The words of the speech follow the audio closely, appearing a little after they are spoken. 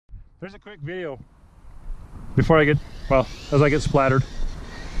There's a quick video before I get, well, as I get splattered.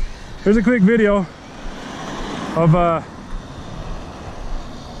 Here's a quick video of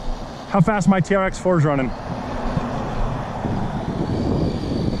how fast my TRX4 is running.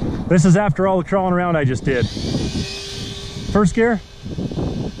 This is after all the crawling around I just did. First gear.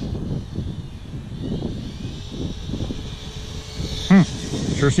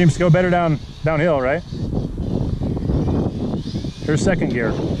 Sure seems to go better downhill, right? Here's second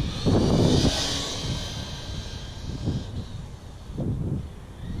gear.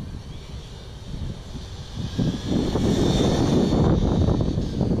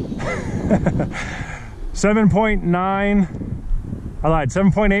 I lied,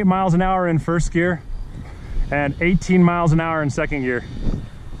 7.8 miles an hour in first gear and 18 miles an hour in second gear.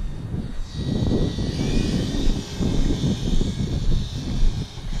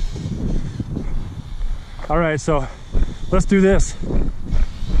 All right, so let's do this.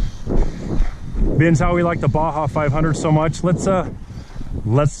 Being how we like the Baja 500 so much, let's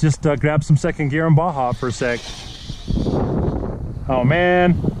just grab some second gear and Baja for a sec. Oh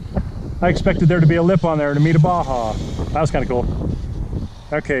man, I expected there to be a lip on there to meet a Baja. That was kind of cool.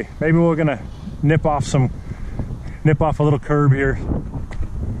 Okay, maybe we're gonna nip off a little curb here.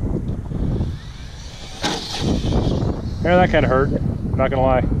 Yeah, that kind of hurt, I'm not gonna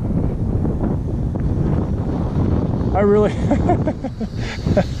lie. I really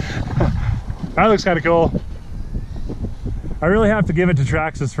that looks kind of cool. I really have to give it to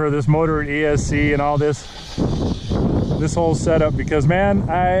Traxxas for this motor and ESC and all this whole setup, because man,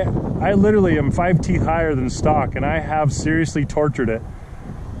 I literally am 5 teeth higher than stock and I have seriously tortured it.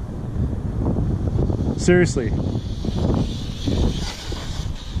 Seriously.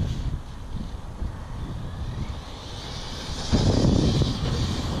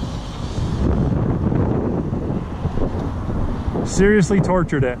 Seriously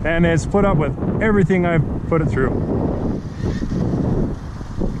tortured it, and it's put up with everything I've put it through.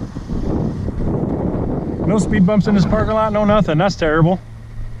 No speed bumps in this parking lot, no nothing. That's terrible.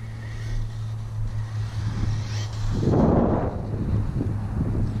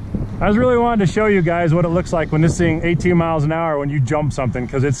 I was really wanting to show you guys what it looks like when this thing 18 miles an hour when you jump something,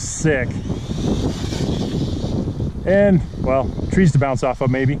 because it's sick. And, well, trees to bounce off of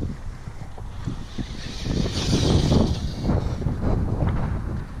maybe.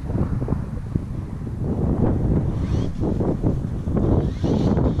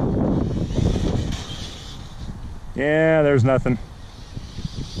 Yeah, there's nothing.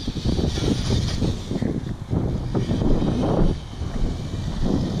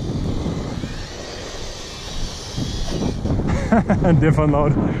 Diff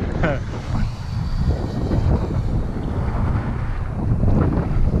unload.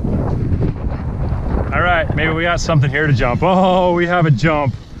 All right, maybe we got something here to jump. Oh, we have a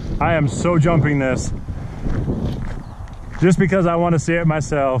jump. I am so jumping this. Just because I want to see it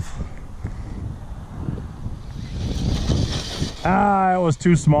myself. Ah, it was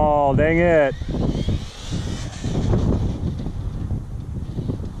too small, dang it.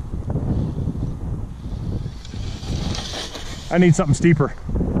 I need something steeper.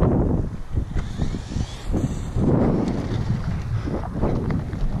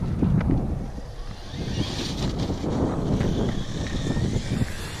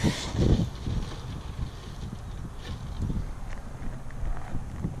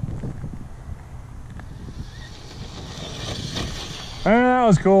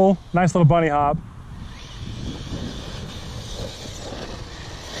 That was cool. Nice little bunny hop.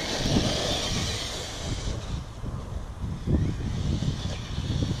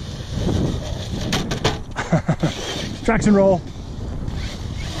 Traction roll.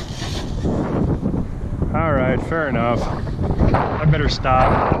 All right, fair enough. I better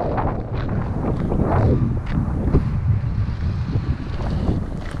stop.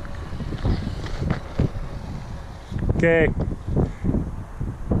 Okay.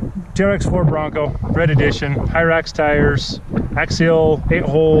 TRX4 Bronco, red edition, Hyrax tires, Axial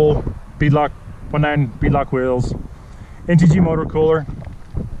 8-hole Beadlock 19 Beadlock Wheels, NTG motor cooler.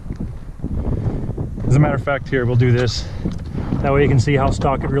 As a matter of fact, here, we'll do this. That way you can see how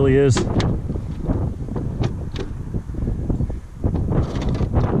stock it really is.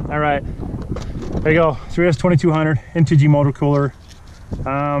 All right, there you go, 3S2200 NTG motor cooler,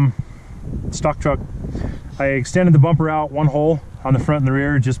 stock truck. I extended the bumper out 1 hole on the front and the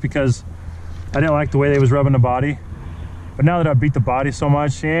rear just because I didn't like the way they was rubbing the body. But now that I beat the body so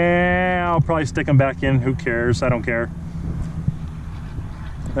much, yeah, I'll probably stick them back in. Who cares? I don't care.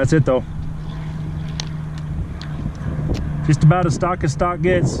 That's it though. Just about as stock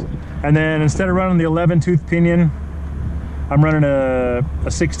gets. And then instead of running the 11 tooth pinion, I'm running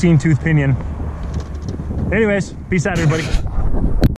a 16 tooth pinion. Anyways, peace out everybody.